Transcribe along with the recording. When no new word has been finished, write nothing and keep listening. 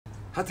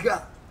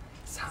하트가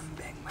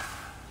 300만.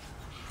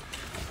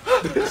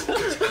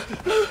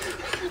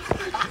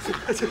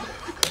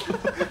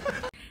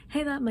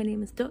 Hey there, my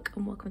name is Duck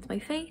and welcome to my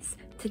face.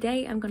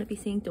 Today I'm going to be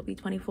seeing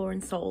W24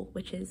 in Seoul,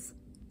 which is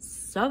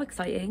so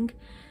exciting.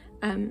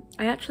 I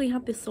actually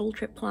had this Seoul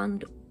trip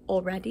planned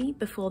already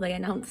before they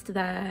announced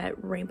their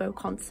Rainbow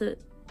concert,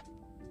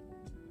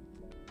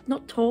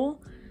 not tour,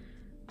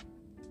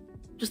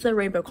 just their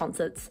Rainbow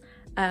concerts.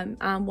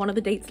 And one of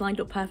the dates lined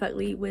up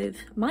perfectly with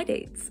my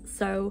dates.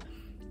 So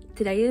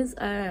today is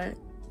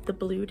the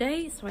blue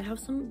day, so I have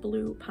some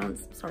blue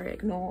pants. Sorry,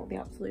 ignore the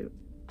absolute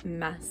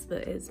mess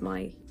that is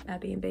my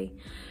Airbnb.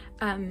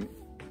 I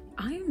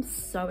am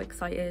so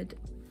excited.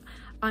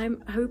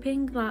 I'm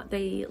hoping that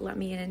they let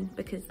me in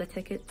because the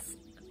tickets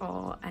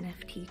are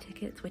NFT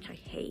tickets, which I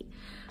hate.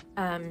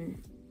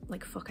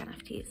 Like, fuck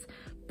NFTs.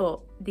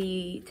 But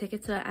the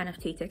tickets are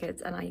NFT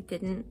tickets, and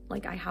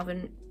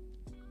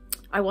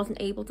I wasn't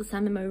able to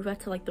send them over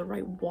to like the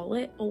right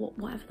wallet or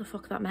whatever the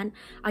fuck that meant.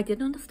 I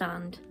didn't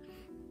understand.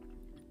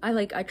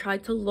 I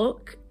tried to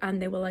look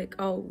and they were like,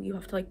 oh, you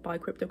have to like buy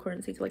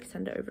cryptocurrency to like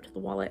send it over to the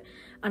wallet,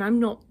 and I'm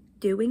not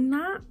doing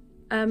that.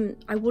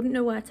 I wouldn't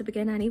know where to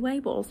begin anyway,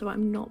 but also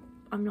I'm not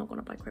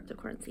gonna buy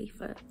cryptocurrency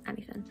for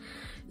anything.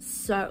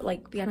 So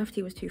like the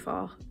NFT was too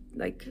far,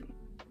 like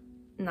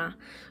nah.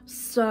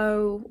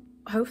 So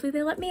hopefully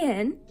they let me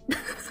in.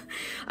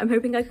 I'm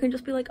hoping I can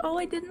just be like, oh,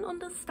 I didn't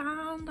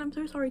understand, I'm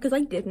so sorry, because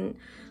I didn't.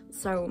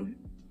 So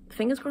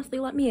fingers crossed they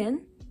let me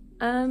in.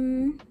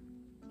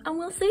 And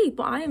we'll see,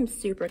 but I am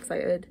super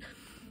excited.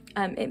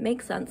 It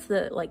makes sense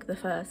that like the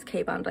first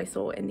K-band I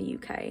saw in the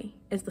UK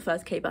is the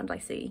first K-band I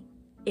see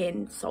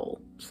in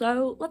Seoul.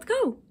 So let's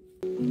go.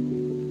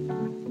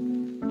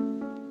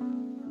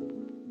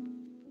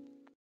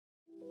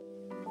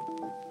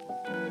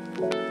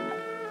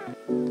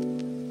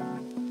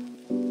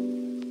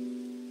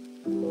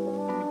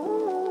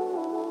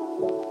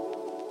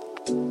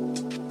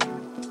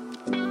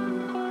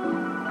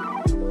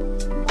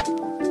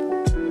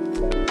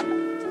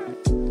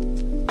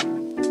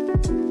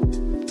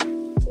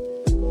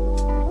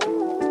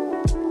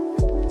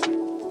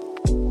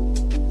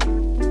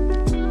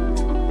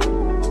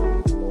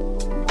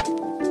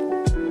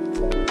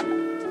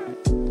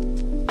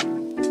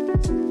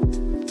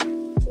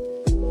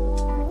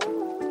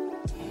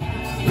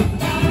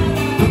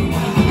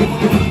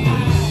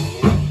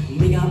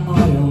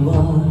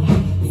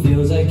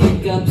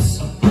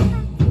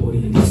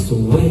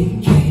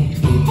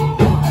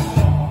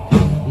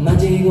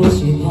 만지고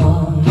싶어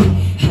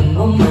한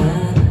번만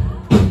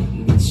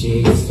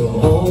미치겠어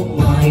all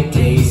my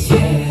days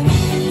yeah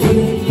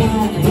푸른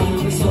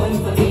바람이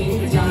솔솔이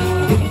가자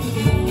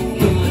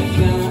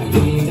그만가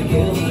이제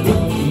그만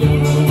넘겨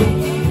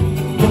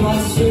너와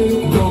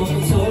수고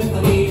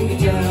솔솔이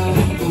가자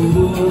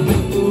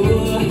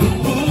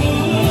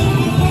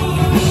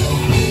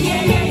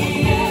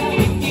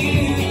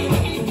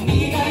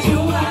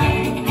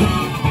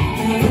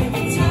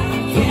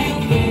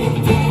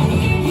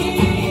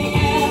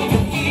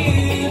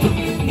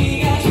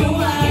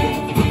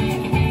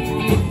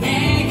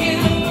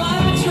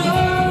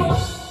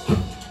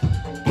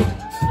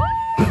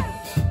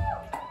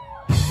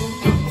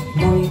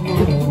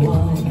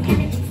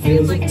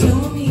Feels like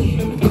Tony,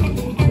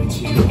 but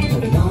you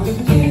don't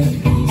get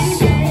me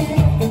so.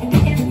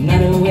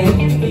 나는 왜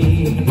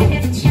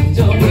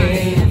진정해?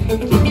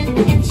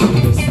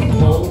 집에서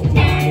all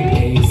my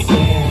days,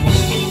 yeah.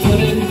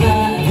 푸른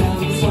바람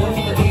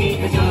솔솔이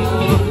가져.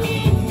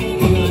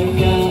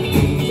 그러니까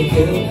이제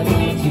그만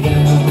지나.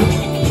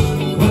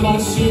 왜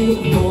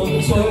마시고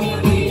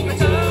솔솔이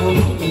가져.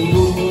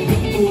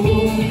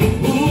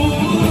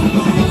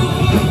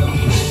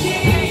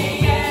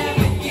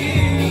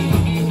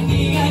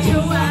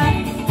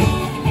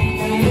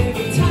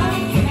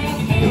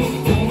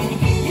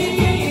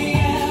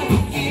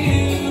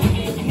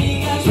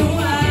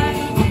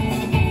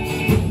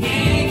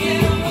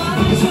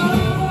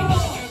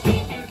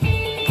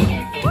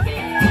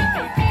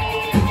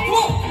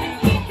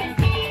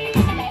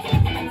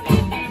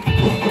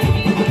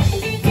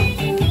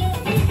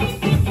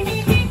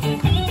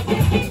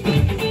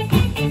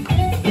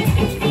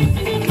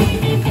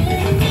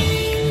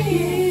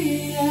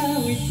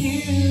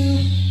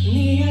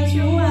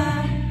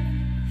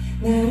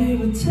 나를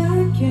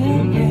부탁해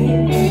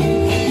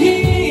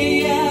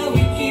Yeah,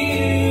 with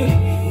you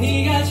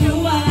네가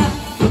좋아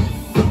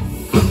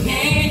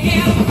내게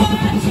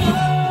와줘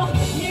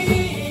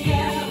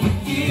Yeah,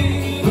 with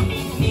you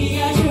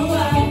네가 좋아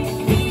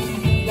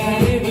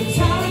나를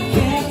부탁해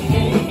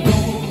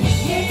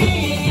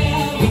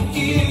Yeah, with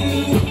you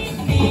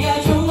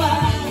네가 좋아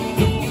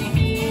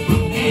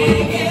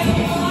내게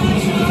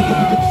와줘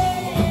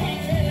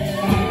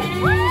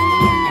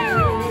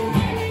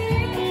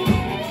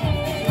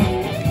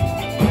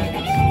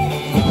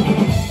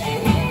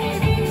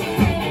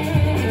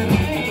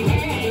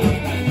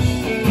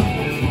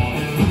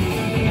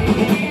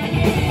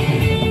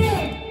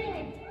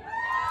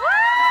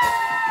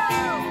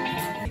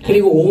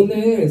그리고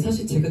오늘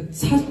사실 제가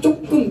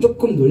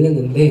조금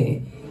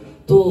놀랐는데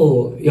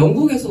또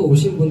영국에서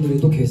오신 분들이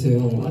또 계세요.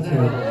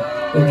 맞아요.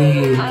 여기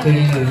이렇게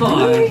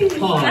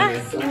Hi.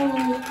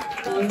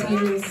 Long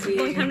time no see.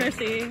 Long time no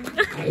see.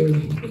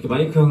 이렇게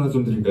마이크 하나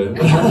좀 드릴까요?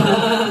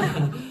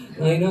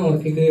 I know.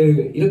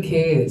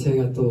 이렇게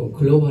저희가 또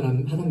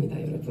글로벌하답니다,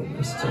 여러분.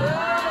 아시죠?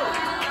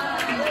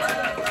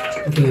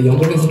 이렇게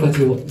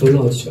영국에서까지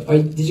놀러 와주시고.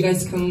 Did you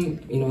guys come,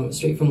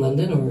 straight from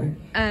London or?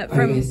 Are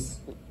you guys?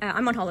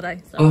 I'm on holiday.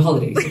 So. On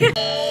holidays.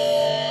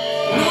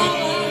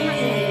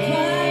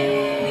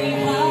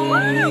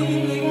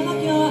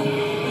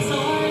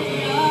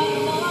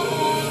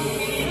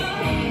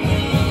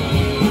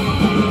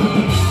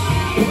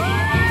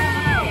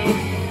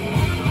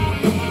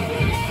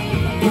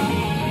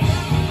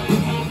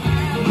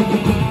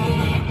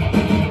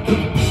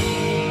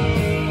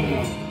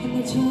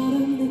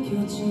 하나처럼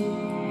느껴져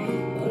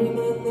너를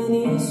만난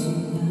이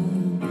순간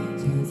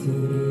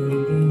자연스러운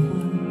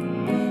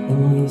대화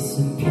너와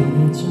있음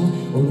편해져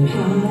오늘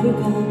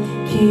하루가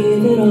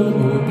기대로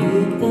너와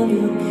있다면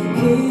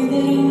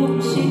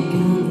그대로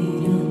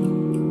시간이란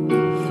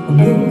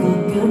없는 것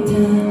같아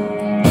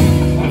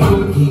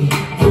거기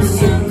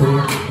있어도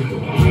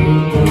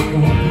힘들 것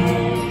같아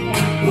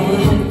너와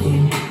함께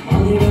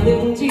어딜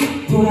가든지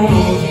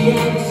돌아오지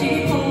않고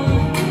싶어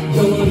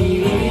영원히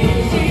남기고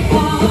싶어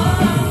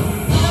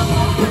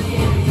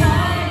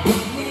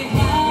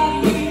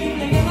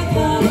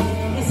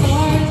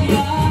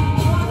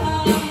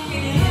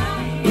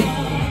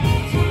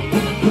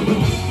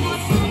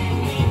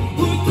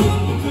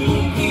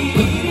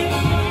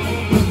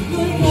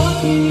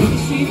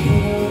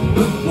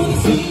We'll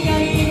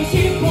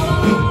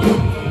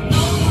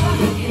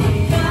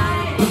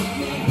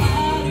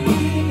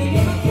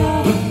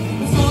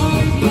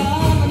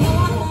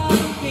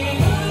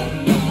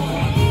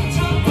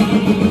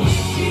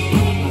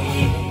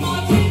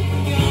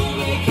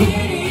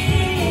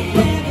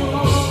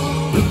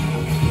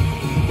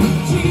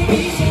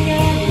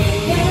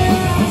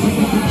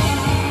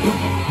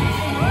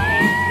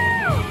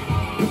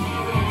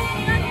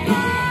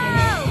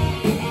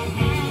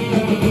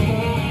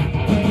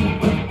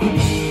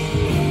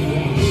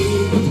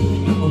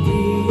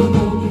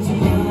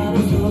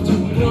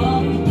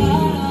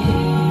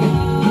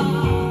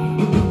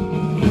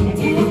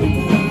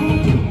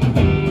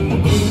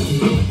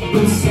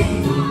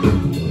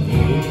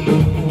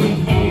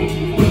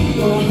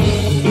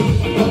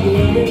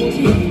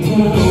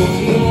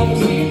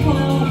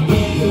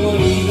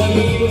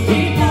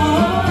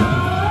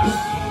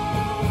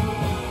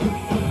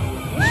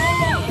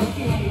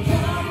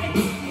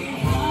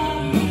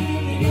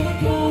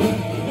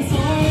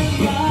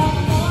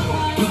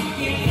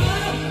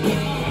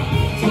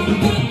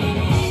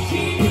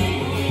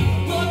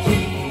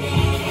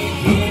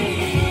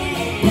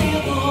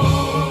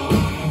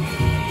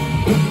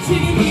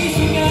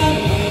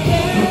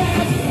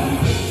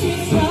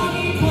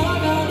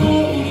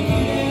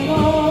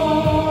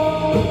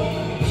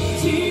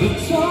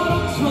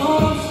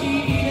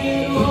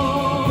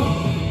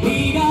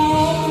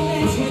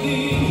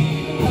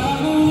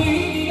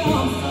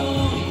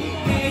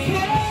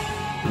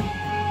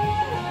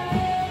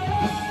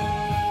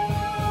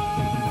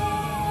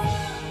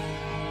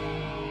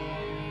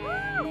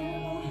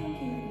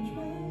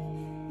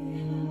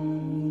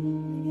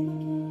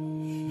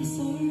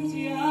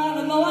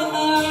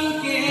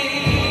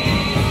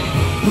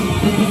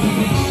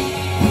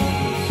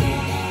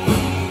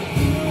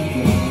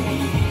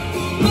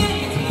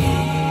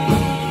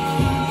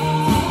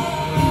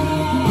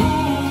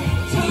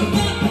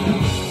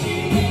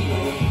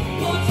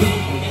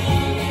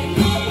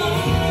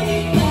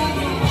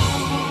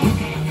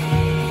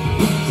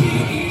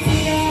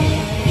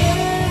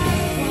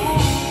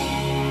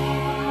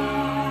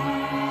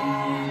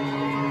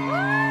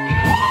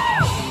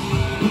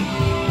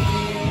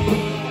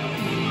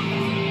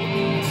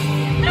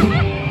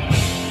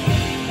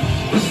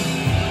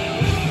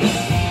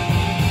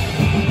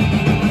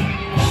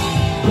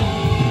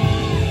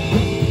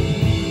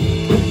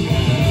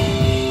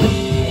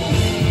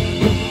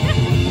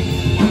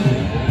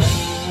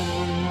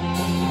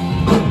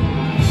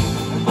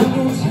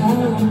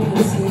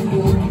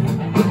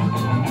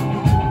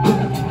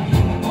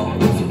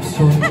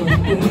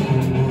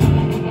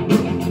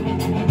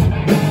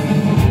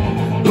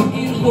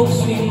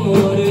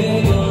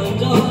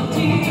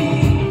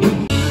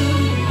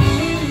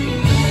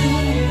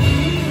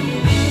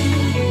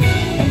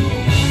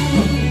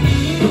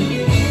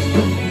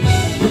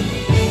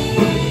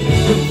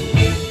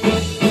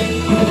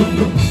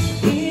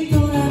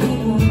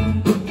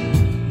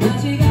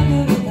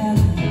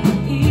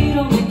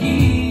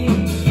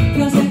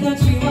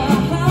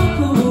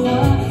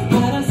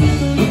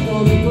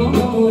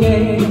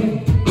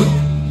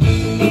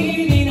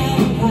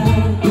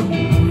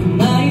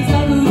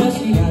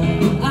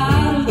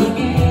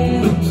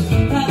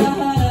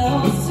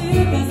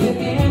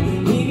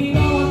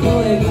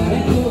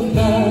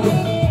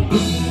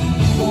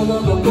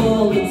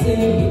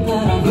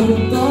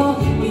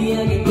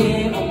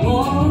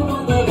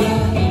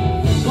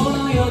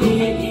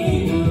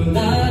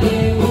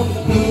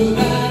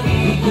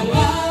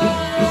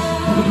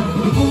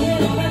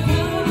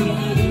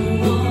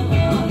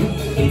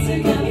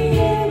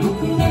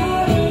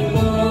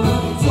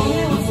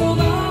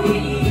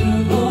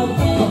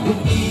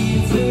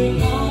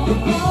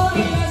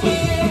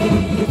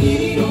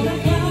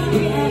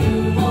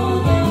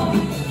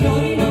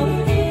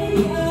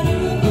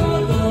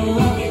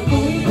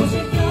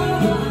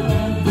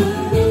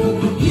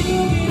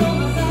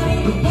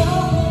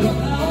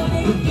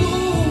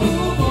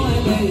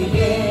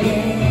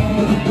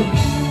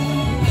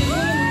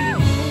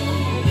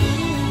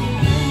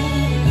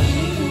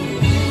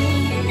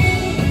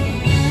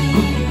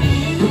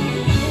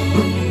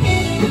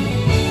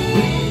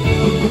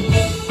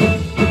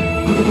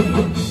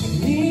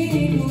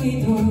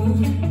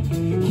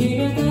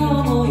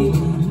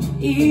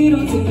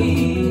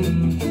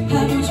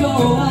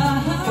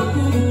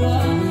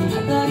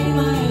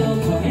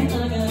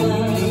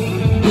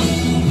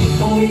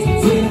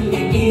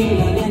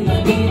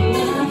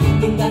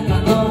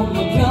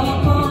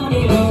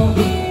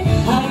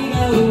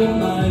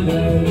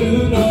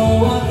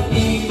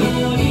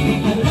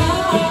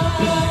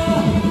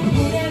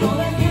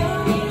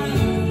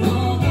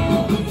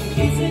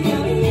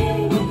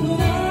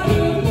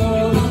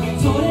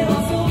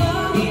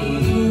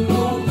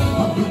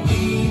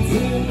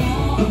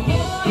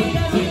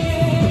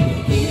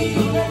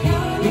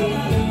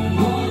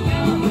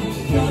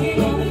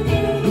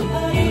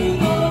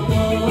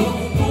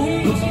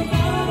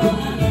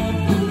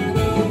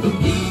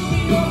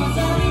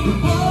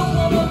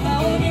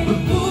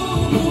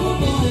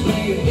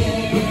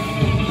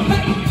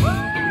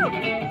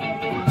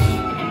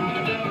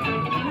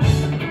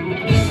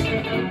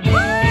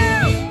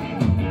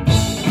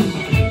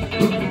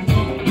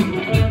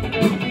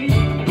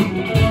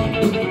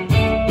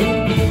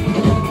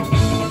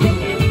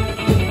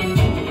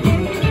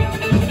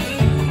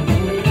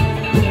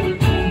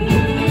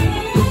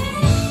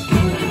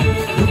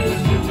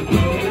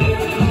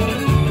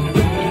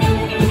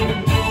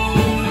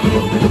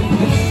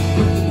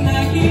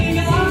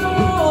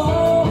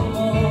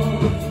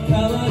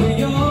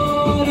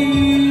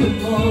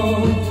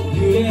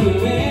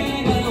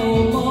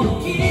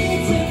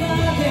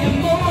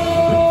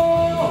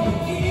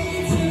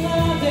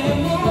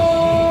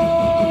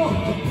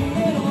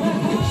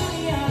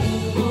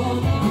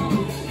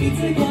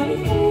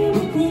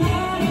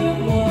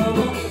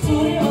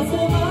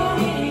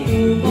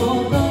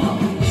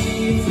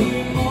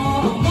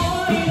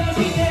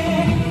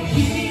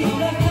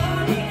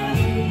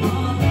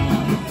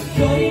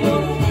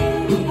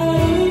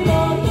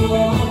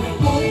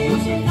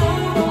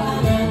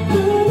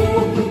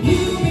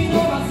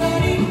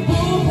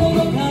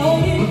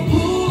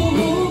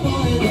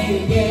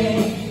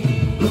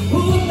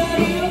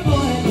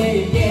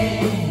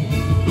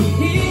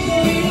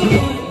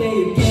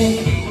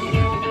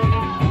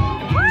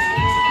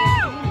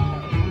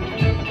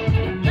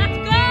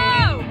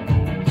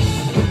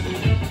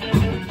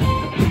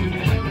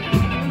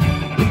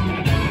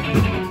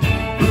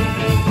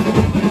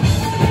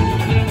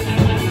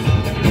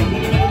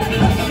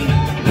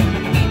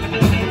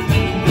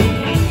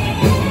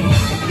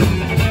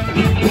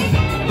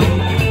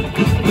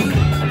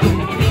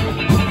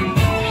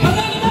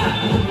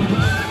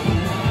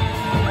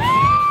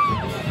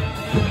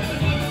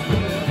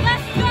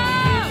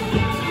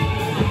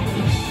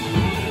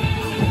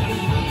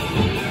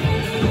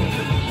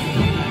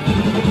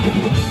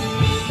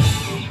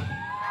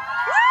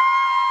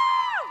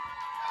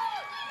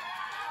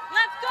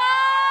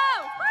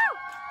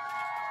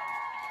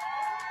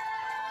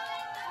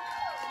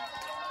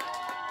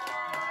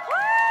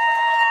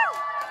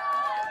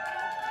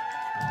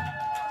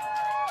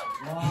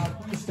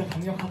진짜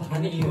강력하다.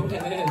 아니 이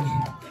노래는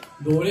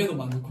노래도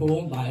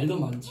많고 말도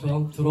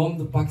많죠.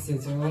 드럼도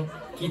빡세죠.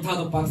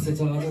 기타도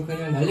빡세죠. 아주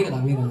그냥 난리가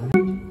납니다.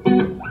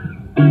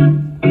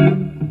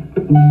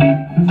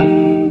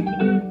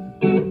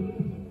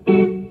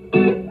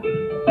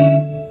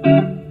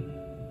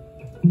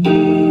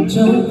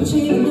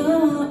 전부지가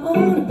나와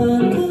오늘 밤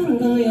가는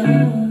거야.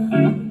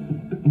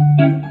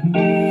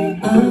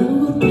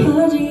 아무것도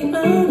하지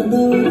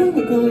않아도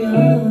있는 거야.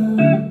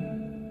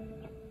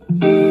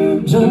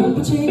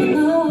 전부지가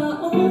나와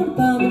오늘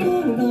밤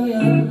가는 거야.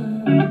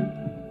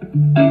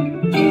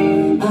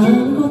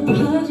 아무것도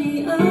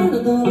하지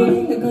않아도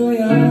있는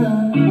거야.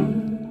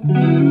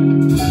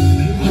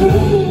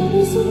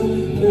 하늘에서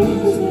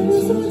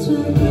별에서 잘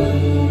거야.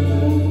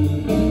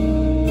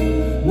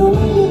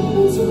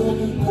 Always you,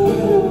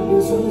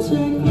 always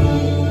you.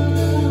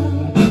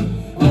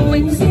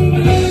 Always you,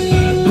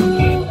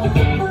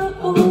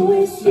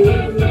 always you.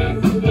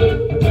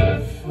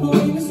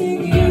 Always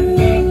you,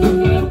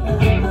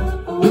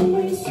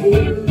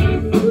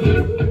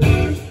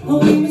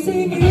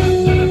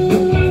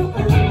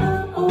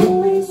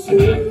 always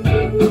you.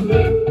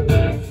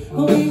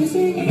 Always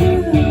you,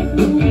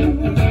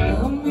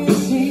 I'm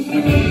missing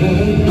you,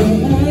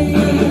 baby.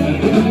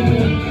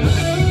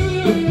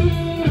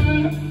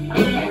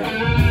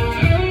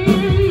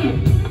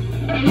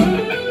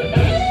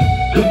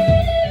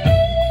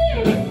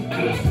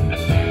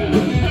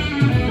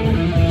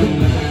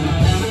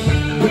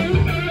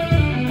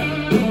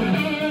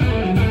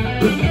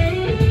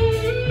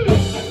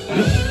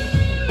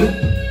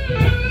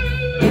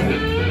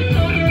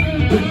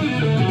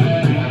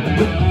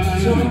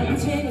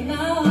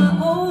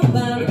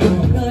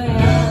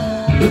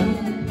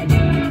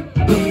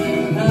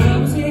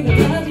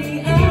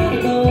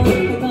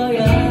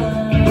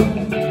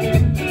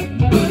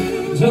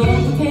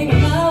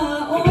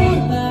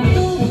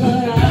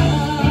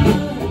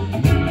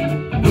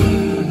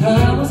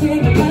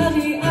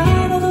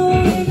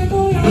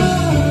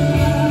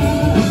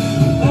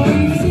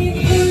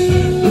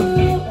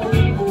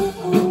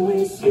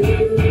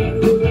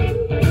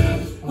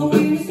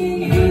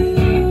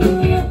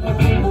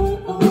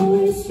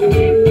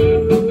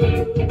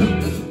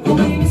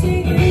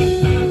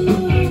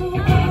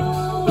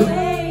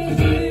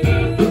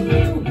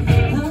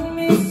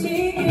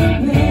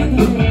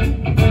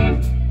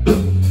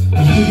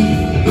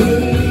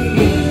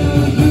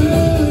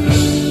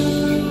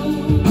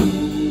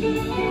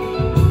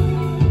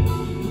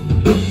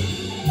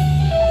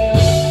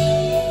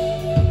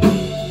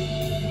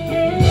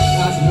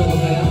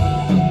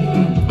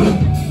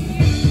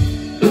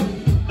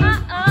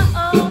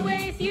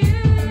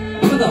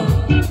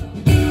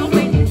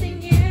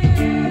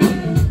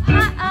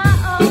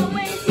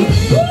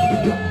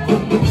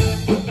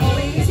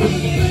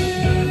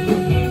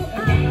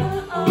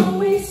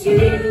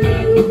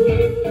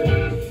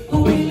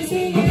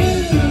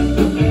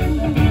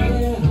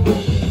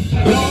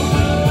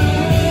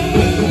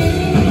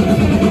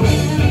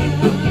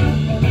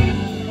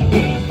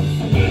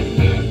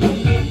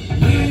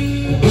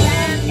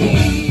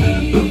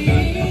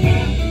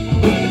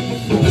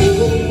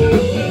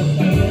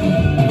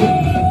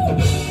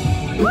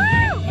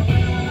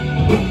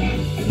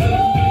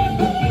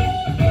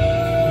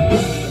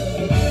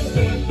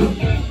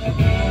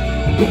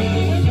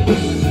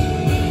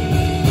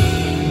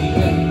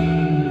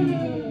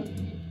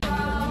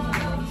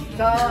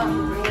 자,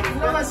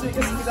 수령할 수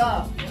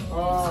있겠습니다.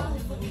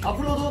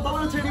 앞으로도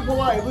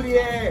W24와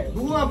에브리의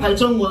무궁한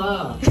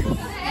발전과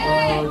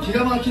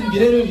기가 막힌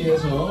미래를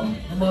위해서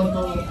한번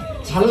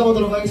또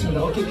잘나보도록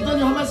하겠습니다. 오케이,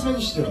 리더님 한 말씀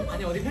해주시죠.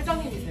 아니 어디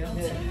회장님이세요?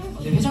 네.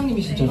 네,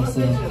 회장님이실 줄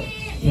알았어요.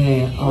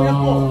 네,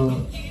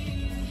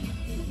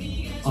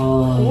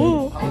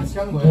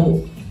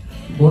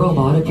 뭐라고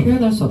말을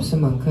표현할 수 없을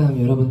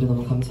만큼 여러분들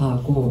너무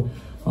감사하고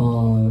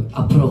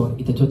앞으로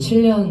이제 또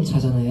 7년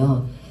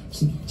차잖아요.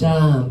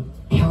 진짜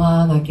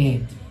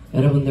평안하게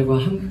여러분들과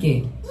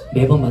함께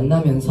매번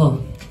만나면서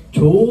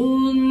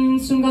좋은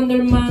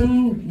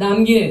순간들만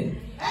남긴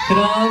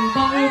그런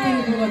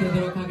W24가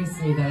되도록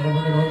하겠습니다.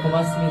 여러분들 너무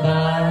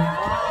고맙습니다.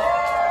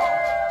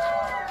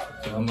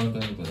 제가 한 번 더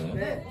해도 되나요?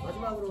 네,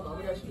 마지막으로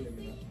마무리하시면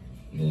됩니다.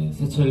 네,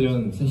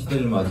 새철년 새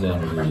시대를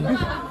맞이한 우리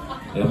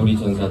에브리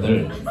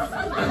전사들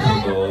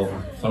앞으로도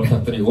잘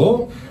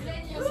부탁드리고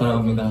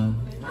사랑합니다.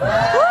 자,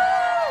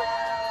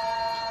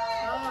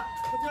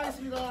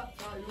 포팅하겠습니다. 자,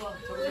 이리 와,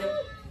 저기서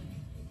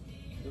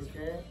이렇게.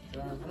 자,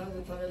 하나,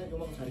 둘, 셋 하면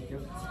요만큼 잘할게요.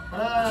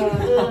 하나,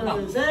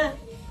 둘, 셋.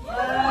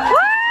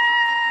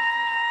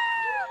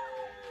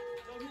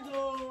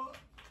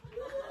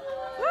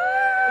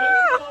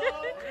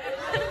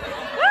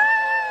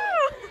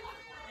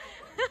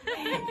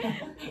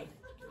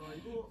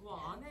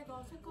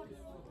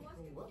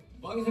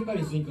 빵이 색깔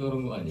있으니까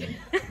그런 거 아니에요?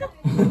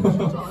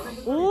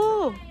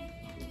 오!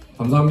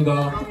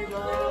 감사합니다.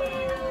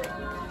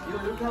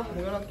 이거 이렇게 하고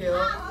공연할게요.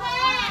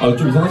 아,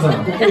 좀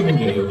이상하잖아. 꽂고 있는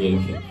게 여기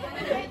이렇게.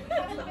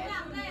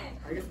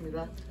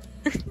 알겠습니다.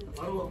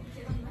 바로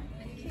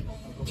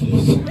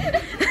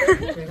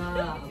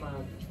제가 아마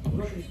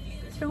불러드릴 수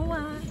있어요. 좋아.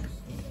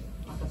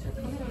 아까 제가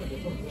카메라를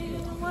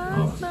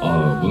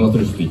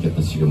무너뜨릴 수도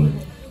있겠다 지금은.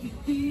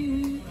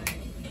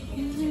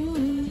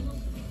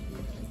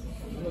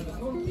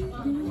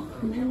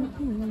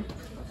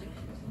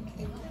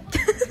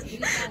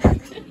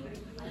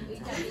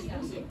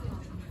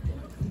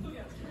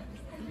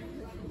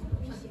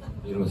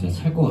 이러면 제가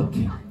찰 것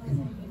같아.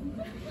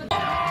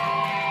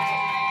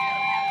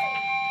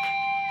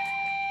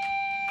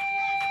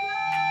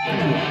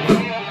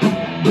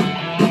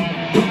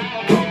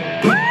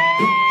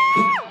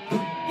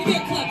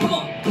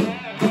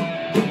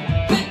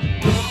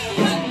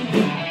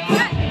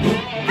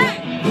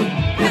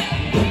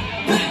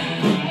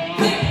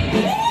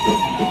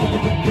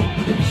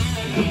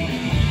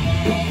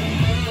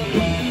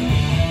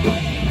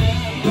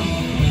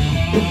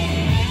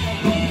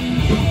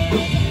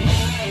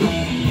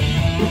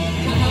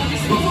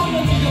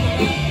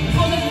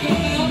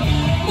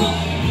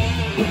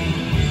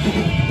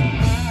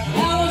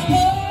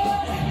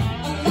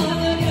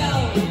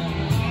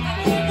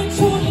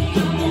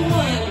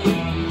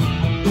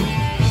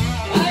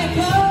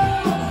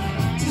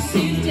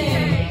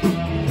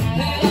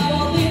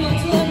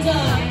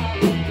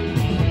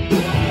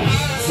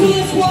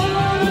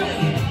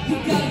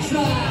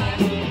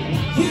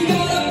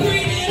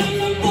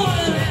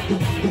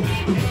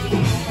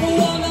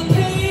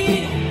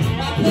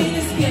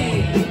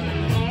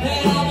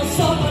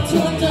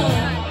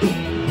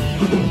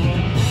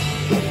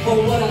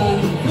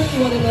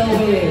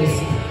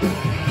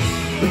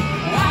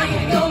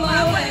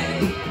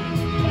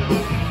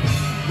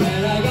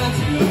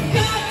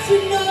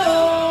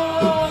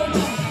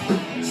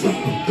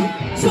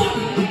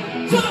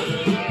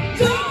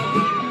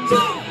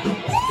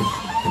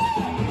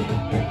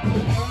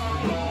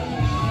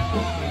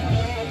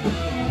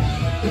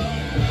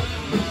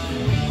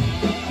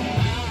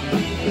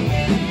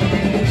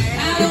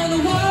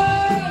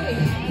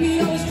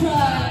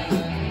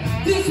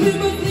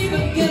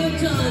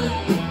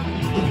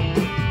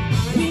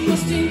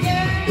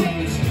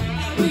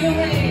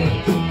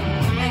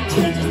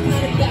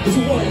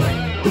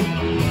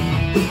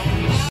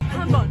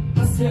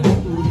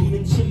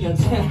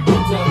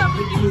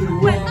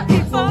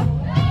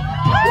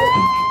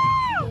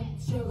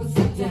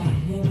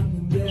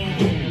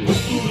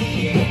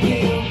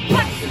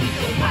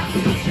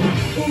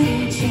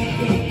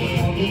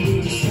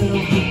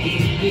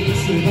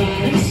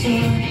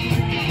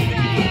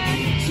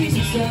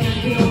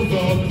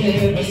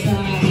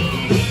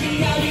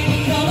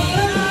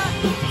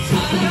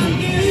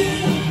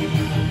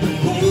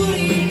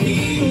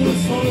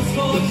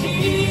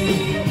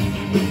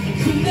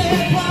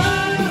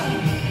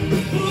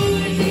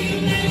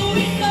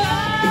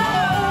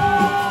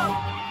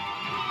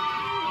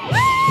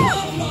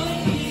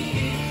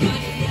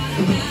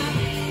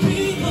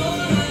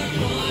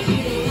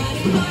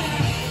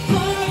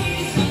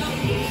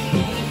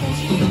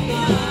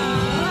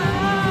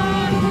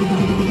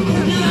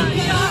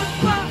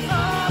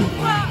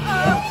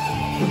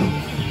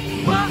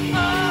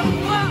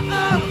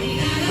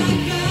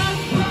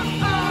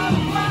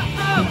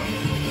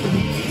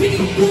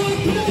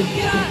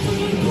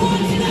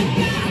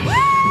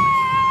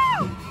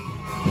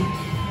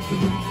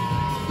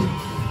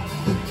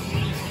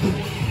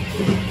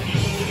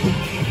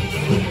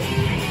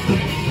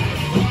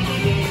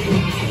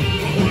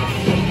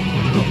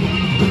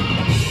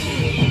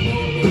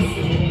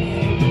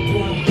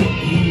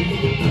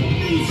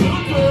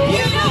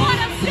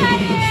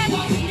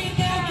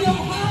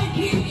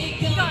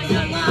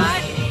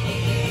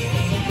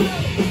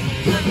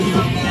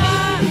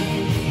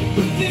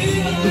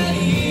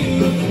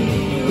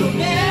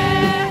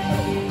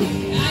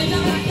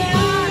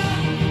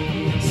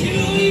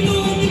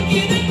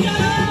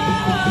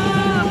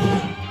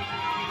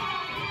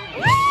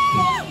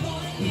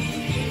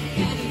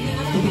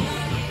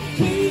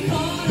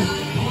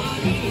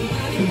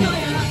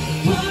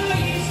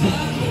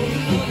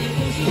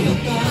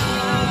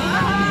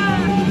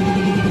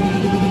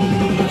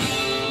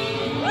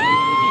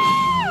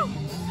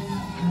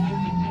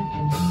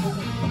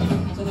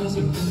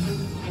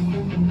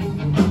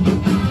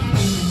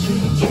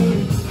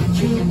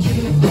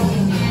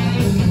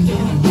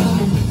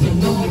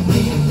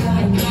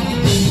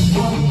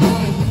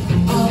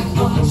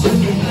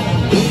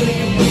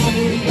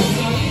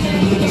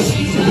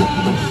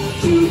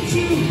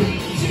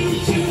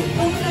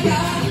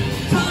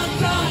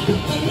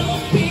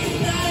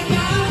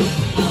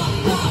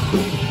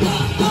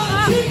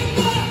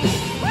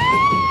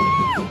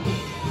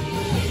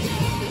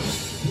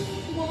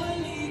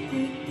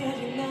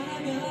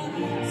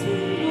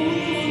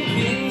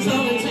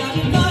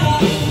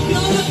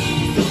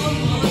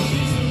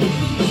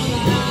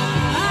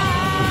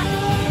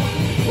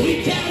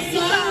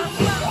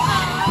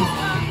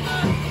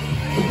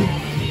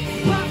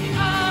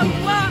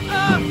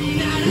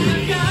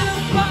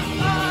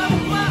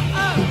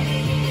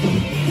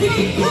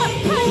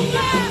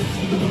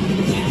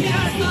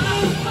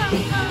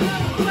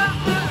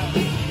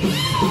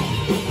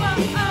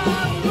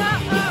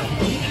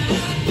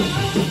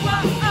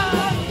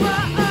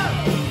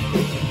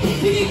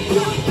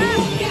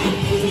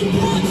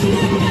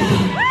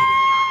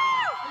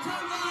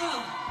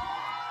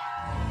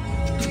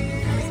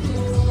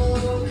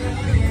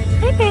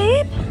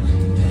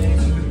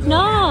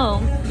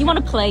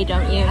 LA,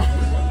 don't you?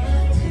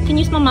 Can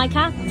you smell my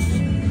cats?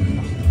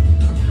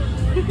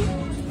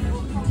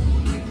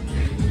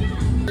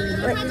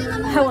 Right,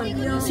 hold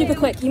on, super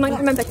quick. You might not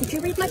remember. Did you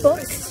read my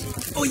book?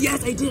 Oh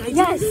yes, I did.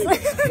 Yes.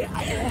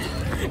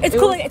 It's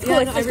cool. It's cool.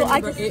 I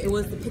remember. It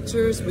was the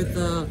pictures with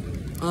the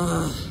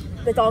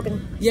dog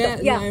and yeah,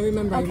 stuff. Yeah, no, I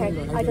remember.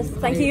 Okay, I just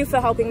thank you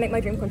for helping make my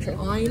dream come true.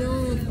 I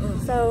know.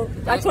 So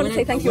I just want to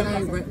say thank you.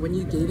 When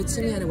you gave it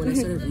to me and when I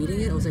started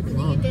reading it, I was like,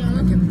 wow, I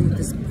can't believe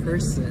this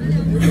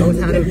person knows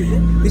how to.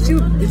 Did you?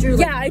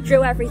 Like, yeah, I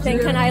drew everything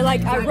and I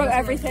wrote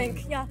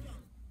everything. Yeah.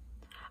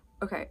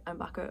 Okay, I'm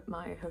back at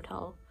my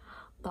hotel.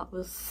 That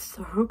was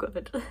so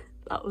good.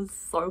 That was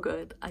so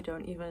good. I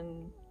don't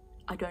even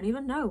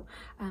know.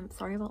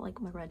 Sorry about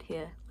like my red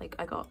here. Like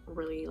I got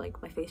really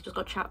like my face just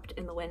got chapped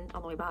in the wind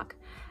on the way back.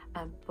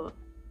 But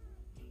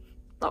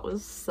that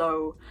was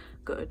so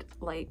good.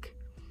 Like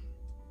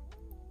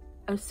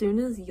as soon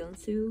as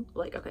Yunsu,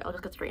 like, okay, I'll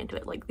just get straight into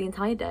it. Like the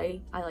entire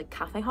day I like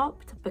cafe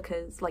hopped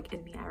because like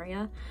in the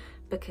area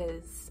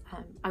because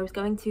I was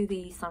going to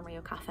the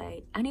Sanrio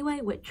cafe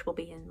anyway, which will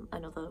be in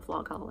another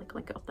vlog. I'll like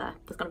link it up there.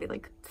 There's gonna be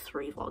like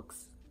 3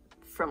 vlogs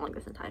from like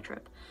this entire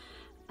trip.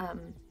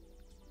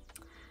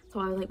 So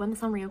I like went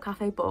to Sanrio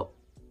cafe, but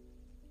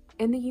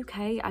in the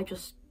UK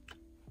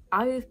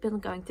I've been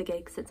going to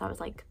gigs since I was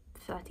like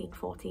 13,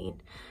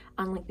 14,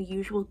 and like the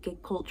usual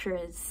gig culture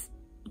is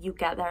you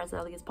get there as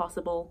early as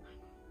possible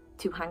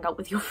to hang out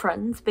with your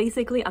friends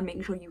basically and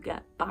make sure you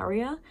get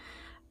barrier.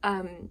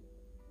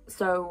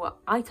 So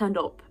I turned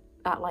up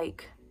at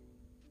like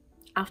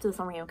after the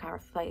Sanrio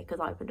cafe because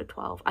I opened at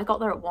 12. I got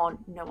there at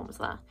 1, no one was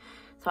there,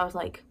 so I was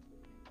like,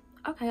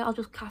 okay, I'll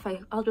just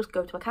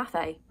go to a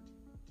cafe.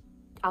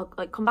 I'll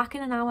like come back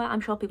in an hour.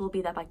 I'm sure people will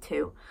be there by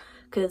 2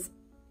 because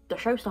the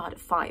show started at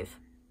 5.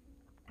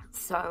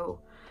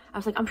 So I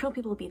was like, I'm sure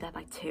people will be there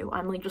by 2.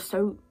 I'm like just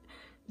so,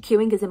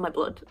 queuing is in my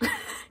blood.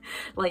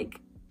 Like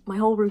my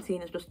whole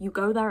routine is just you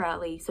go there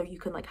early so you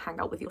can like hang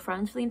out with your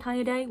friends for the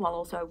entire day while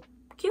also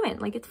queuing.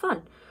 Like it's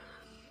fun.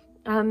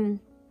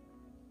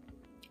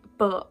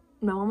 But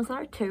no one was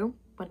there at 2.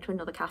 Went to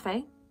another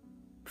cafe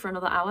for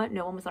another hour.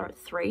 No one was there at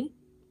 3.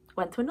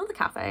 Went to another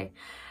cafe.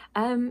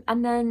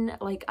 And then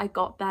like I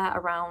got there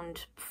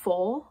around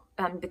 4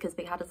 because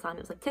they had a sign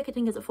that was like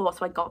ticketing is at 4,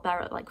 so I got there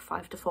at like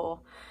 5 to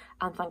 4,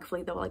 and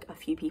thankfully there were like a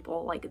few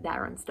people like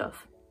there and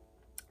stuff.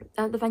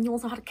 The venue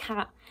also had a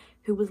cat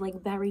who was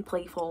like very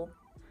playful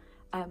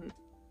and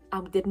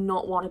did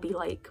not want to be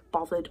like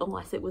bothered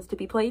unless it was to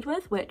be played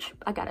with, which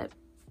I get it.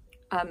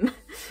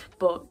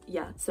 But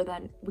yeah, so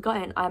then we got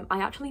in.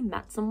 I actually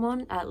met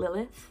someone,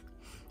 Lilith,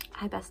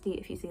 hi bestie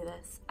if you see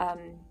this,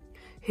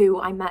 who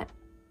I met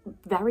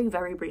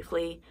very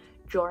briefly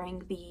during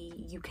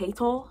the UK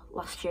tour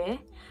last year,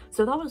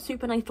 so that was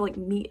super nice to like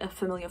meet a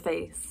familiar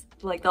face.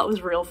 Like that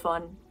was real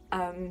fun.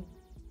 And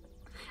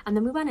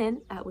then we went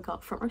in, we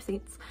got front row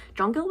seats.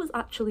 John Gill was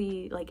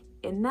actually like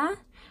in there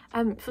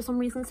for some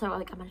reason, so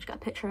like I managed to get a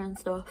picture and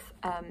stuff.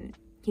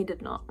 He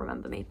did not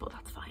remember me, but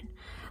that's fine.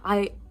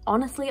 I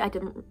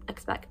didn't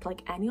expect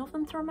like any of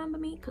them to remember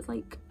me because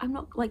like I'm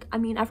not like, I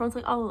mean everyone's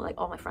like, oh, like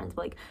all my friends,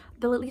 but like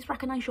they'll at least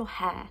recognize your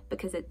hair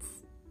because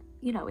it's,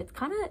 you know, it's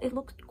kind of, it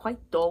looks quite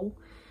dull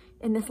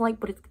in this light,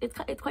 but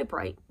it's quite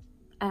bright.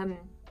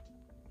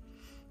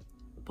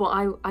 But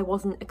I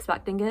wasn't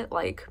expecting it.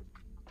 Like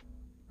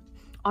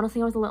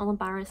honestly I was a little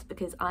embarrassed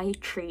because I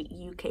treat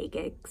UK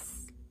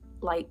gigs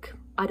like,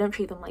 I don't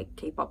treat them like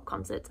K-pop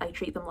concerts, I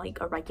treat them like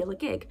a regular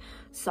gig.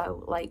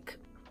 So like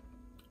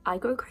I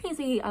go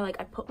crazy, I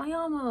put my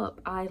arm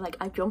up, I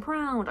jump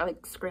around, I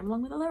like scream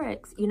along with the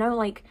lyrics, you know,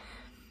 like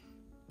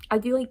I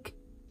do like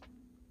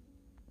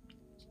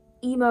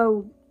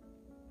emo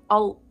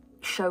alt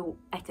show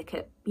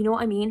etiquette, you know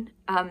what I mean?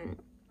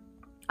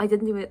 I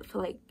didn't do it for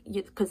like,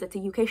 because it's a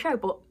UK show,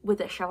 but with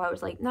this show I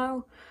was like,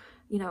 no,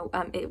 you know,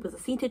 it was a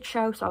seated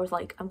show, so I was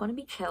like, I'm gonna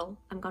be chill,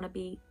 I'm gonna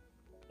be,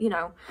 you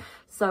know,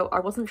 so I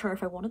wasn't sure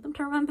if I wanted them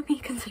to remember me,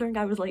 considering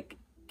I was like,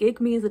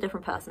 gig me is a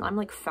different person, I'm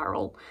like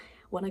feral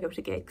when I go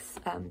to gigs,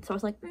 so I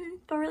was like, do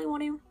I really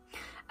want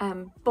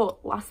to?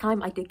 But last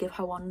time I did give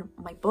her one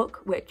my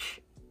book,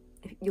 which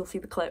if you'll see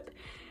the clip,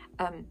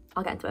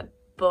 I'll get into it,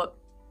 but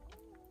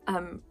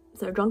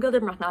so John Gill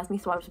didn't recognise me,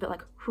 so I was a bit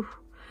like, whew,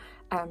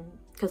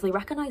 because they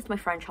recognised my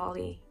friend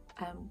Charlie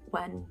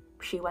when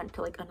she went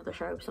to like another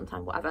show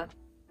sometime, whatever.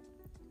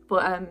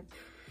 But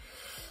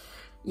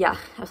yeah,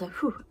 I was like,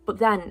 whew. But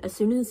then as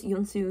soon as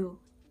Yunsu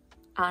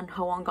and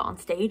Hwon got on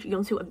stage,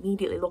 Yunsu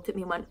immediately looked at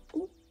me and went,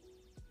 ooh.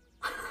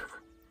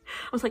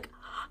 I was like,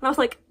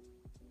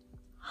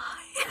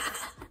 hi.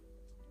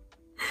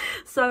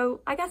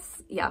 So I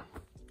guess, yeah.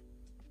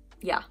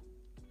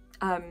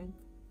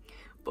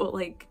 But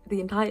like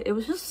it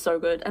was just so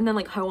good. And then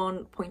like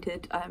Hwon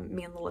pointed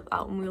me and Lilith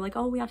out and we were like,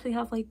 oh, we actually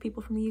have like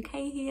people from the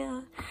UK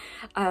here,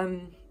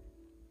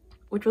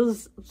 which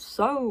was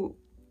so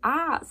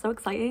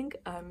exciting.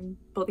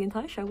 But the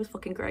entire show was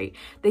fucking great.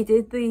 They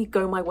did the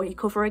Go My Way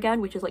cover again,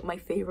 which is like my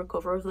favorite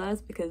cover of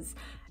theirs because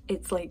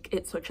it's like,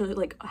 it's such a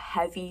like a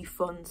heavy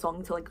fun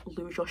song to like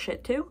lose your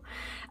shit to.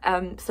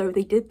 So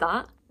they did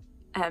that,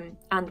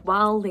 And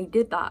while they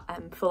did that,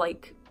 for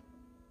like,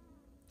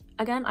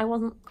 again, I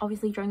wasn't,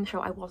 obviously during the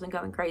show, I wasn't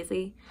going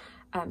crazy,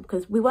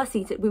 because we were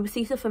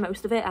seated for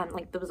most of it, and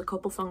like there was a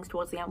couple songs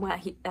towards the end where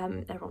he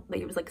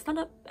was like, stand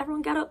up,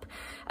 everyone get up,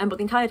 but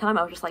the entire time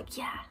I was just like,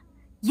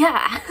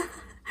 yeah.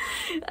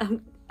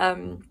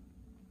 And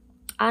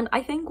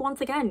I think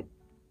once again,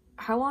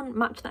 Howon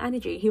matched the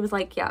energy. He was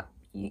like, yeah,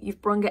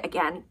 you've brung it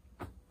again,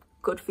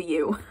 good for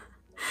you.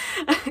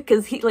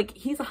 Because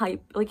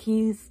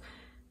he's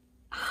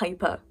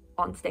hyper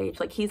on stage,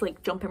 like he's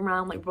like jumping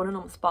around, like running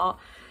on the spot.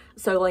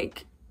 So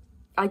like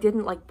I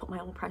didn't like put my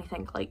arm up or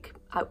anything, like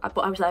but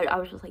I was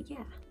just like,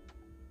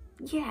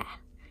 yeah,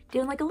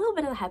 doing like a little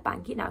bit of the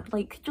headbang, you know,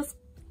 like just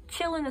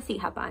chill in the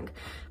seat headbang.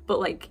 But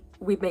like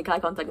we'd make eye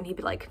contact and he'd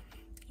be like,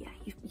 yeah,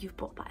 you've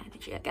brought that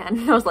energy again.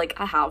 And I was like,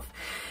 I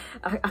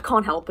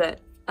can't help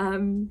it.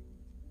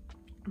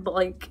 But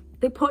like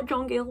they put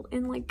Jongil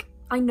in, like,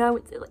 I know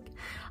it's like,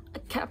 I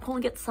kept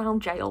calling it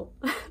sound jail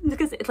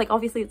because it's like,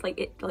 obviously it's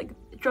like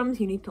drums,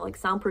 you need to like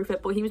soundproof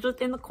it, but he was just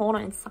in the corner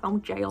in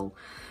sound jail,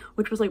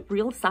 which was like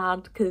real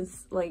sad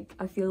because like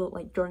I feel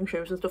like during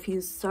shows and stuff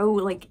he's so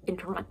like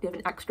interactive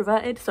and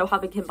extroverted, so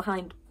having him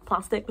behind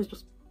plastic was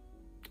just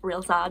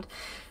real sad.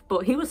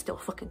 But he was still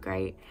fucking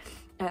great.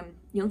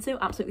 Yeonsu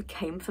absolutely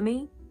came for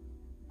me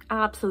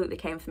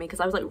because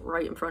I was like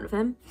right in front of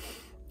him.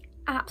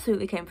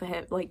 Absolutely came for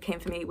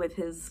me with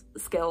his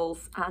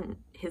skills and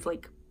his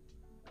like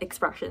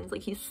expressions.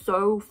 Like he's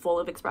so full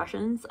of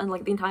expressions, and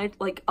like the entire,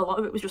 like a lot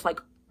of it was just like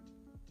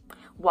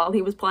while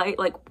he was playing,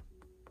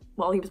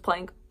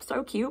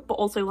 so cute, but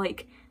also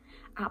like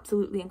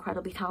absolutely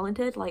incredibly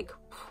talented, like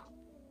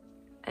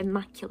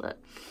immaculate.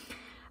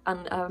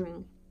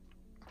 And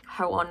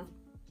Howon's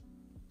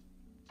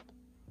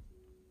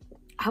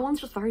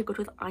just very good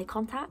with eye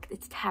contact.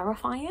 It's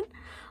terrifying.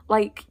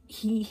 Like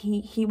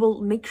he will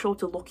make sure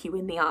to look you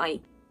in the eye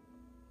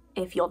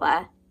if you're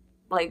there.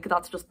 Like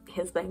that's just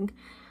his thing.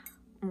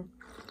 I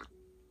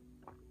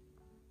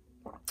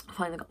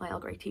finally got my Earl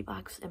Grey tea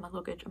bags in my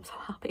luggage. I'm so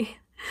happy.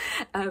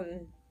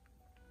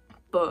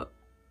 But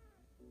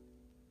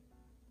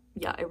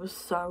yeah, it was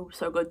so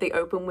good. They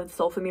opened with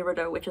Sol for Mi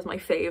Rideau, which is my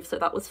fave, so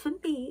that was for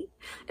me.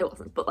 It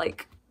wasn't, but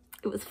like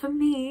it was for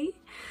me.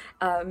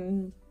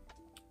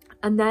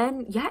 And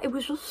then yeah, it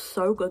was just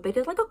so good. They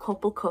did like a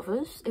couple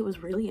covers. It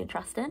was really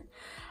interesting.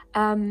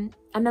 And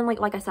then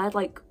like I said,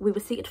 like we were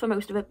seated for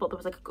most of it, but there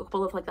was like a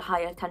couple of like the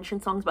higher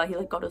tension songs where he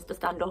like got us to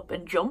stand up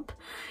and jump.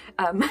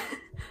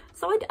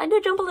 So I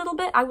did jump a little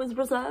bit. I was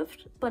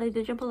reserved, but I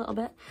did jump a little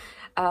bit.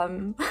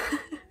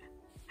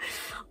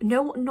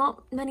 No,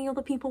 not many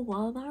other people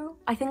were though.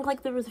 I think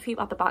like there was a few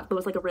at the back. There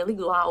was like a really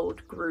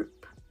loud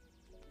group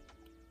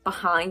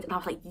behind, and I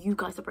was like, you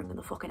guys are bringing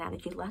the fucking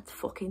energy, let's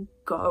fucking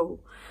go.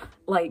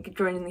 Like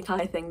during the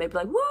entire thing they'd be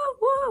like, whoa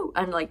whoa,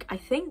 and like I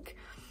think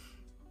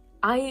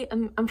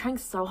I'm trying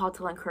so hard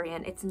to learn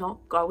Korean. It's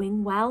not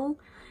going well.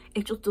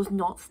 It just does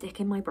not stick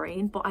in my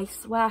brain. But I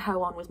swear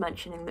Howon was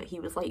mentioning that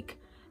he was like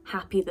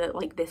happy that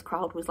like this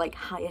crowd was like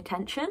high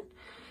attention,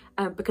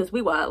 because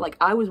we were like,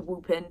 I was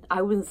whooping.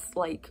 I was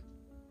like,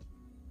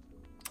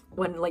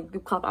 when like we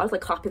clap, I was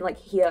like clapping like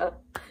here,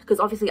 because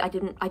obviously I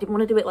didn't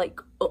want to do it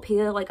like up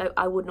here like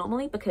I would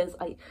normally, because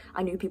I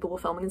knew people were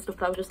filming and stuff.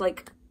 But I was just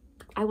like,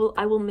 I will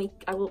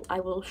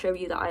show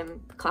you that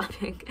I'm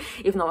clapping,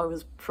 even though I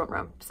was front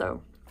row,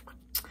 so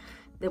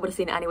they would have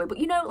seen it anyway. But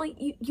you know, like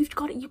you've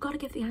got to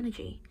give the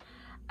energy.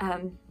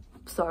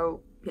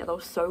 So yeah, that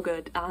was so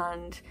good.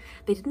 And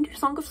they didn't do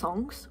Song of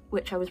Songs,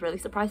 which I was really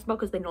surprised about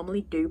because they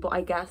normally do, but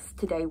I guess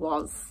today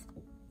was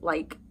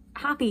like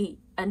happy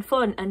and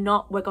fun and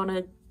not, we're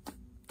gonna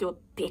do a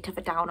bit of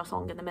a downer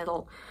song in the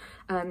middle.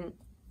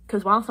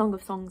 Because while Song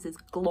of Songs is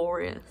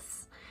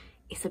glorious,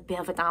 it's a bit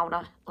of a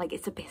downer, like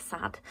it's a bit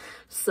sad.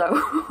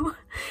 So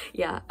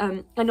yeah,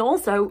 and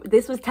also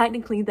this was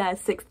technically their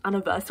 6th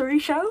anniversary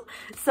show,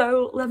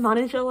 so the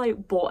manager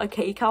like bought a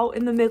cake out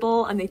in the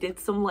middle, and they did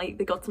some like,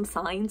 they got some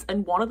signs,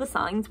 and one of the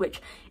signs,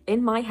 which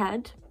in my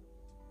head,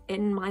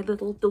 in my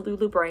little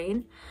Delulu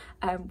brain,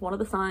 one of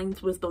the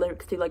signs was the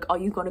lyrics to like, are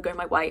you gonna go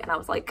my way? And I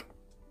was like,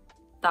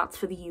 that's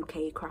for the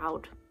UK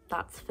crowd,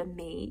 that's for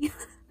me.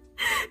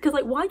 Because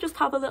like, why just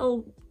have a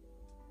little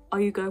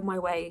are you going my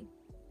way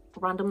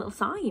random little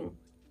sign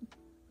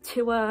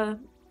to a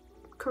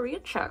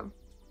Korean show?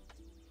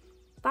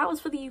 That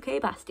was for the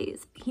UK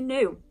besties. He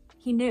knew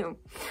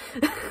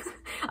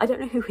I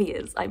don't know who he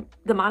is.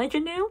 The manager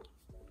knew,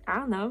 I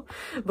don't know,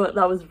 but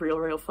that was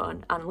real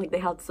fun. And like they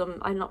had some,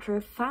 I'm not sure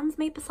if fans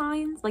made the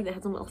signs, like they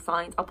had some little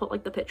signs. I'll put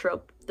like the picture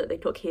up that they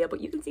took here,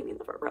 but you can see me in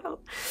the front row.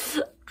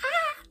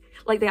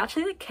 Like they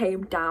actually like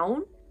came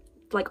down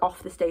like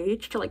off the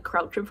stage to like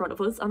crouch in front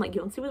of us, and like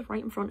Yeonsu was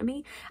right in front of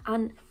me.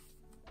 And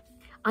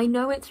I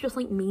know it's just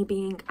like me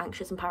being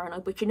anxious and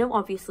paranoid, but you know,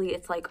 obviously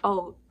it's like,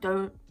 oh,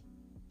 don't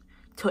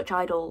touch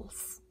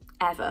idols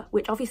ever,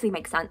 which obviously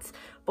makes sense,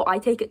 but I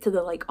take it to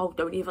the like, oh,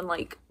 don't even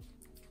like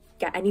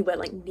get anywhere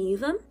like near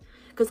them,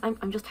 because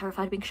I'm just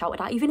terrified of being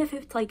shouted at, even if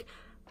it's like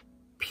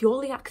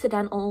purely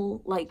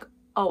accidental, like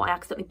oh, I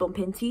accidentally bump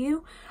into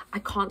you, I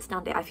can't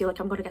stand it. I feel like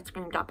I'm gonna get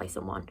screamed at by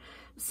someone.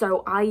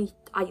 So I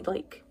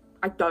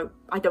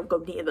don't go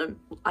near them.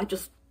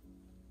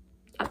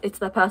 It's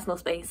their personal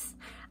space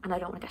and I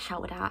don't want to get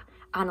shouted at.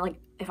 And like,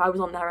 if I was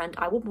on their end,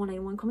 I wouldn't want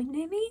anyone coming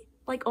near me,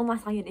 like,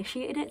 unless I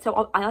initiated it.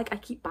 So I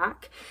keep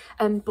back.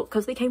 But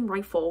because they came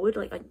right forward,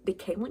 like they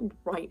came like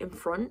right in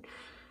front.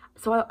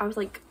 So I was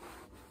like,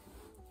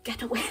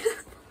 get away,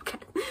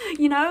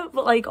 you know?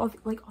 But like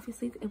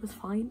obviously it was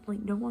fine. Like,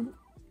 no one,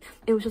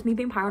 it was just me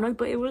being paranoid,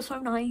 but it was so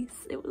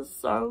nice. It was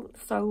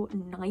so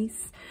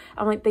nice.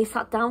 And like, they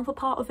sat down for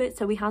part of it,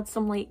 so we had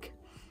some like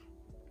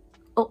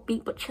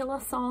upbeat but chiller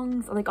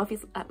songs. And like,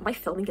 obviously my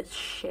filming is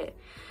shit.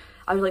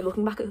 I was like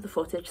looking back at the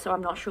footage, so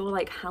I'm not sure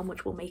like how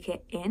much will make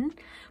it in,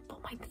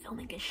 but my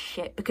filming is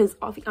shit because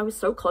I was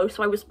so close.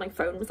 So my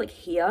phone was like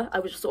here, I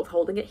was just sort of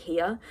holding it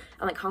here,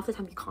 and like half the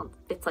time you can't,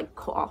 it's like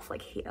cut off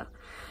like here,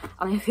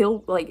 and I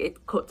feel like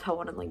it cut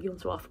Toan and like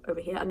Yunsu off over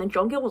here, and then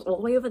Jongil was all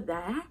the way over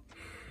there,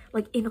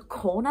 like in a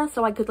corner,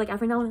 so I could like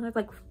every now and then I'd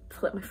like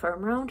flip my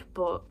phone around,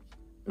 but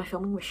my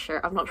filming was shit.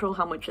 I'm not sure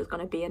how much is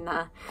going to be in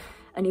there,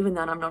 and even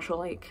then I'm not sure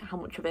like how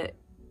much of it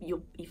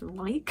you'll even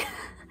like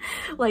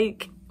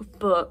like,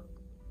 but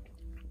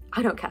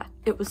I don't care.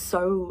 It was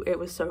so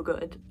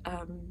good.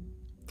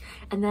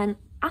 And then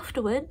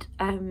afterward,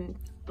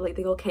 like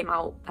they all came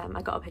out.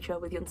 I got a picture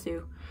with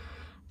Yunsu.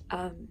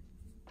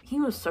 He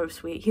was so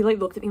sweet. He like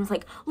looked at me and was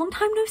like, long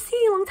time no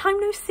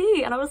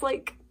see. And I was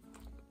like,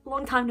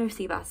 long time no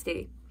see,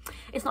 bestie.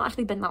 It's not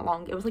actually been that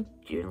long. It was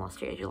like June last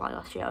year, July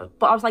last year.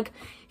 But I was like,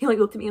 he like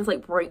looked at me and was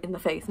like right in the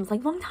face and was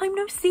like, long time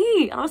no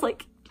see. And I was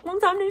like, long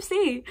time no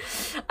see.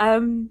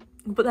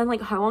 But then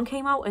like Hoan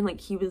came out and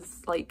like he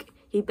was like,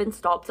 he'd been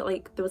stopped at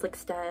like, there was like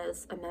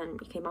stairs, and then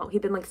he came out.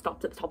 He'd been like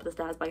stopped at the top of the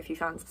stairs by a few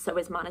fans. So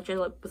his manager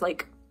like, was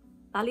like,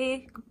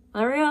 Ali,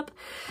 hurry up.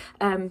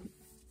 And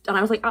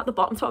I was like at the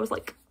bottom, so I was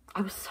like, I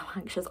was so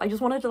anxious. I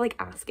just wanted to like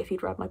ask if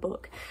he'd read my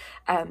book,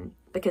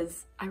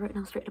 because I wrote an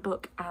illustrated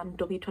book, and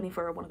W24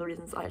 are one of the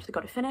reasons I actually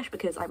got to finish,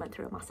 because I went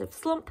through a massive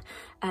slump,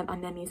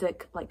 and their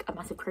music, like a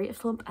massive creative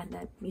slump, and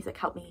their music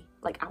helped me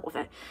like out of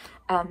it.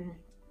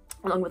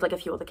 Along with like a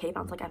few other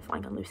K-bands like I'm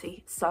Flying on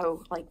Lucy.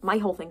 So like my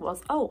whole thing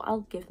was, oh, I'll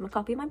give them a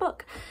copy of my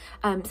book.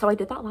 So I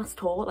did that last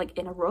tour like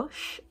in a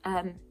rush.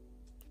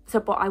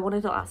 But I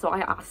wanted to ask, so I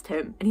asked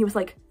him, and he was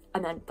like,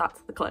 and then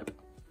that's the clip.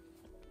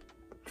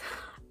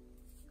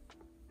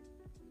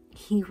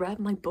 He read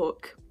my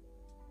book.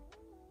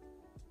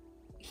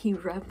 He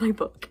read my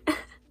book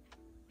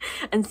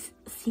and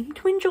seemed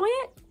to enjoy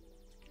it,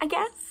 I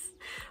guess.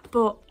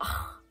 But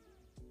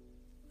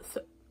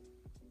so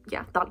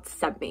yeah, that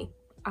sent me.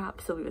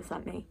 Absolutely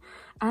sent me.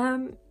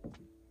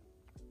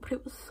 But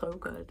it was so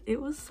good.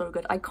 It was so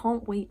good. I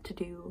can't wait to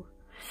do,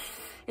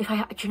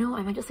 do you know,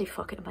 I might just say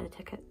fuck it and buy the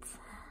tickets.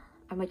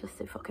 I might just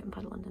say fuck it and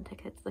buy the London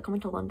tickets. They're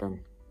coming to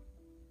London.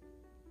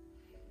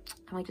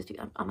 I might just do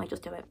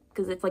it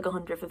because it's like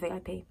 100 for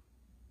VIP. I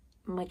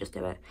might just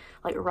do it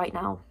like right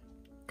now,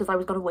 because I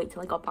was gonna wait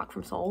till I got back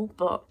from Seoul,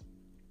 but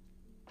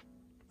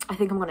I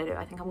think I'm gonna do it.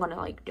 I think I'm gonna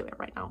like do it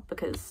right now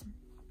because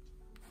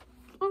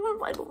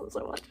I love them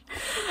so much.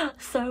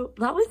 So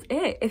that was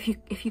it. If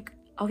you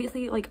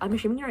obviously, like, I'm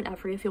assuming you're in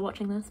Every if you're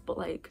watching this, but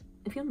like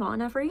if you're not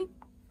in Every,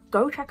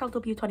 go check out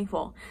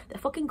W24. They're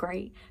fucking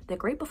great. They're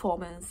great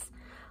performers,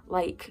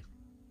 like,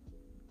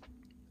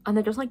 and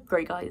they're just like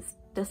great guys.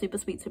 They're super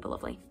sweet, super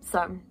lovely.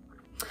 So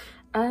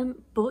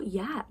but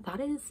yeah, that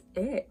is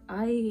it.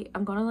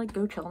 I'm gonna like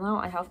go chill now.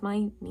 I have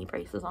my knee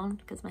braces on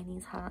because my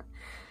knees hurt.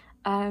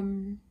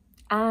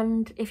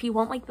 And if you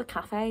want like the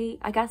cafe,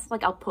 I guess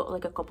like I'll put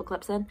like a couple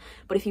clips in,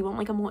 but if you want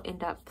like a more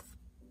in-depth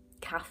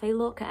cafe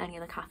look at any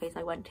of the cafes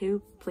I went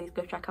to, please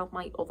go check out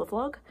my other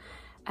vlog,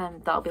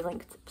 and that'll be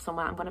linked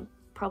somewhere. I'm gonna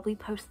probably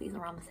post these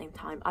around the same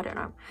time. I don't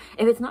know.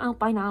 If it's not out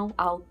by now,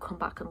 I'll come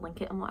back and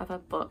link it and whatever,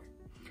 but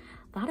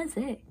that is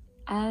it.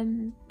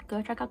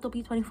 Go check out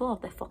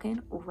W24. They're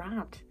fucking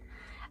rad.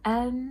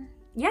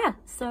 Yeah,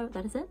 so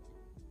that is it.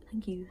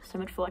 Thank you so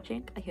much for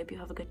watching. I hope you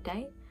have a good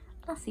day,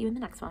 and I'll see you in the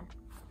next one.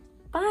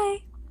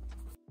 Bye!